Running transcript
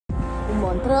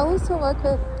Montrealu su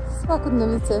ovakve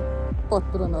svakodnevice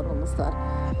potpuno normalna stvar.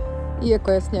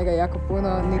 Iako je snijega jako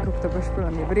puno, nikog to baš puno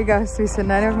nije briga, svi se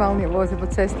najnormalnije voze po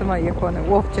cestama, iako one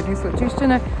uopće nisu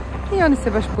očišćene i oni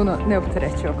se baš puno ne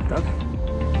opterećuju oko toga.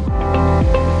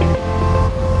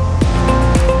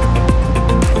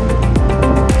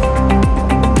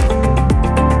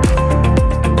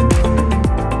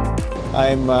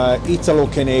 I'm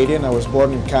Italo-Canadian. I was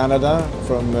born in Canada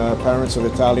from parents of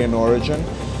Italian origin.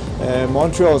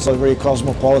 Montreal is a very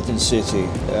cosmopolitan city.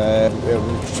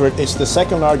 It's the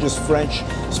second largest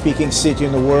French-speaking city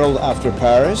in the world after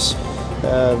Paris.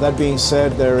 That being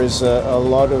said, there is a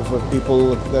lot of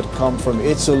people that come from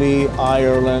Italy,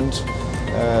 Ireland,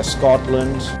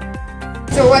 Scotland.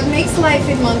 So what makes life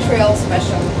in Montreal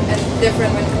special and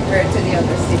different when compared to the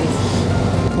other cities?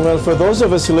 Well, for those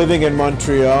of us living in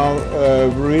Montreal,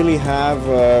 really have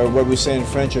what we say in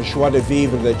French, a joie de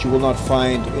vivre that you will not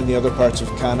find in the other parts of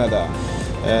Canada.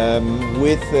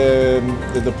 With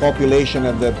the population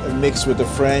and the mix with the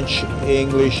French,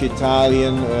 English,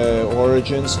 Italian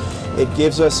origins, it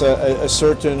gives us a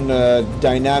certain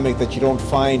dynamic that you don't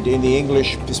find in the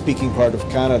English-speaking part of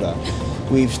Canada.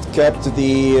 We've kept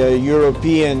the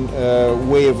European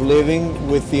way of living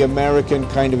with the American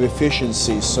kind of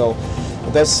efficiency. So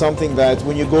that's something that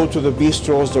when you go to the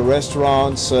bistros, the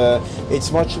restaurants,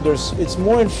 it's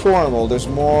more informal. There's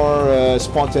more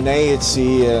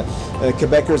spontaneity.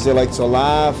 Quebecers, they like to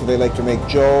laugh, they like to make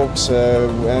jokes,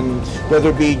 and whether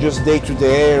it be just day to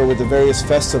day or with the various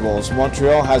festivals.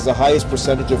 Montreal has the highest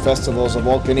percentage of festivals of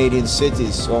all Canadian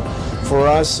cities. So for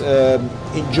us,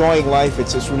 enjoying life,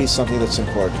 it's really something that's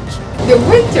important. The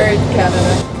winter in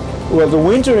Canada. Well, the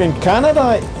winter in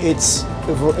Canada, it's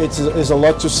a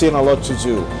lot to see and a lot to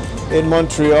do. In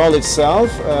Montreal itself,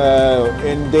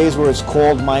 in days where it's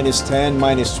cold, -10,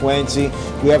 -20,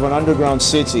 we have an underground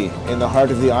city in the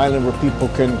heart of the island where people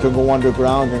can go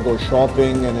underground and go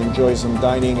shopping and enjoy some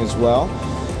dining as well.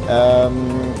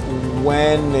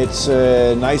 When it's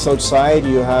nice outside,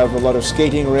 you have a lot of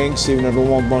skating rinks, even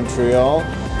in Montreal.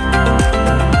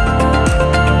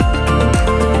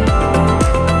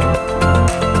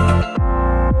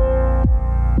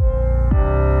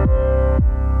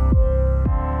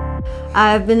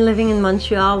 I've been living in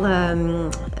Montreal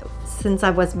since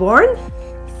I was born,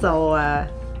 so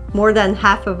more than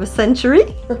half of a century.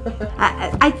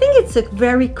 I think it's a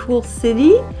very cool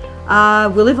city.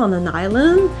 We live on an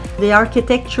island. The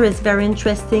architecture is very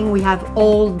interesting. We have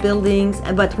old buildings,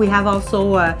 but we have also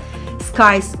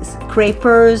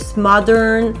skyscrapers,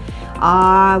 modern.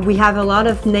 We have a lot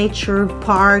of nature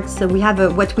parks. We have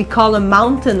what we call a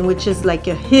mountain, which is like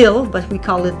a hill, but we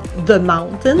call it the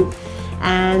mountain.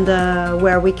 And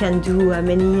where we can do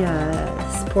many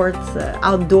sports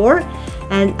outdoor,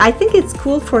 and I think it's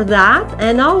cool for that.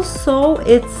 And also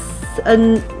it's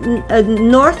a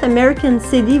North American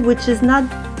city which is not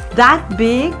that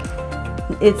big.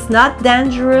 It's not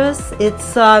dangerous.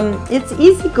 It's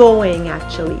easygoing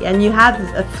actually, and you have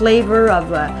a flavor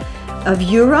of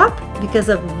Europe because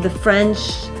of the French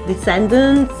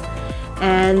descendants.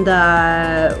 And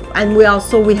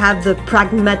we have the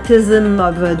pragmatism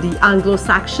of the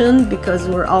Anglo-Saxon, because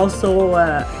we're also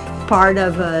part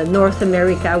of North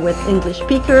America with English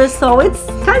speakers, so it's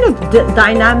kind of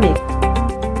dynamic.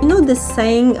 You know the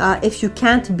saying, if you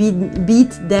can't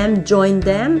beat them, join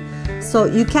them. So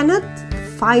you cannot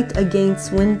fight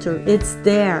against winter, it's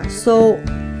there, so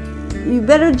you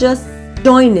better just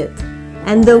join it.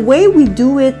 And the way we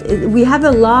do it, we have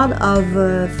a lot of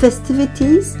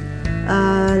festivities,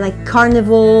 like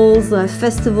carnivals,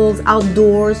 festivals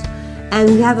outdoors, and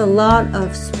we have a lot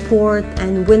of sport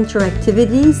and winter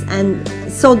activities, and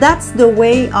so that's the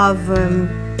way of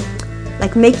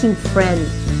like making friends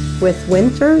with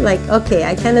winter. Like, okay,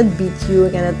 I cannot beat you, I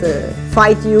cannot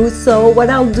fight you, so what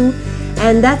I'll do,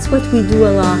 and that's what we do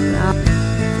a lot.